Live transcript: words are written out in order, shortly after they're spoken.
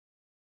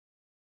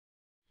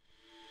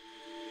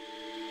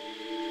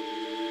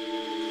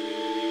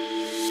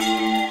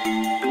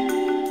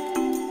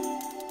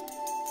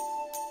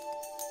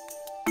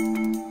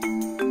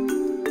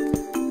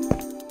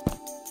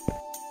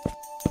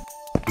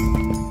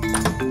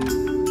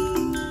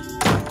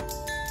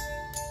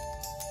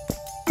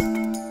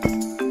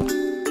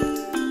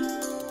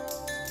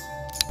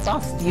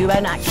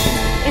UN action?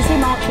 Is he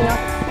marching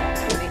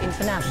up to the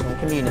international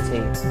community?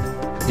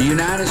 The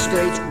United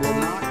States will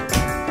not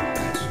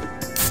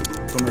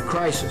pass from a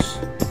crisis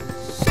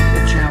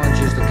that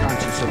challenges the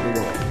conscience of the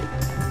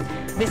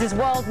world. This is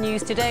World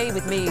News Today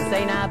with me,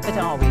 Zainab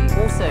Badawi.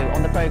 Also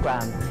on the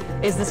programme,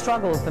 is the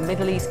struggle for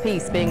Middle East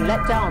peace being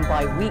let down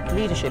by weak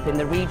leadership in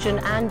the region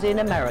and in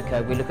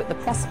America? We look at the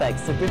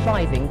prospects of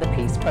reviving the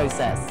peace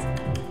process.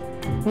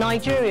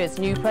 Nigeria's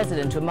new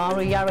president,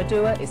 Umaru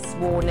Yar'Adua, is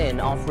sworn in.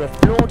 After a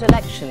flawed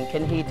election,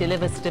 can he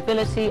deliver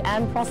stability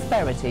and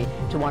prosperity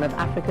to one of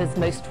Africa's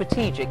most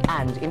strategic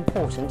and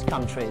important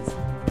countries?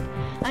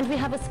 And we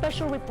have a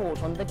special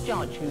report on the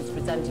judge who's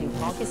presenting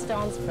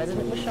Pakistan's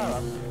President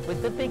Musharraf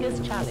with the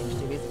biggest challenge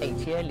to his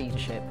 8-year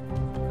leadership.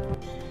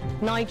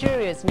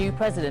 Nigeria's new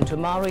president,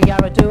 Umaru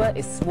Yar'Adua,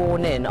 is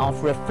sworn in.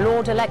 After a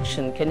flawed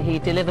election, can he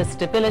deliver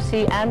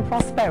stability and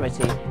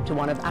prosperity to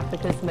one of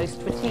Africa's most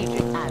strategic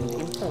and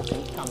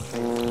important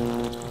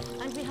countries?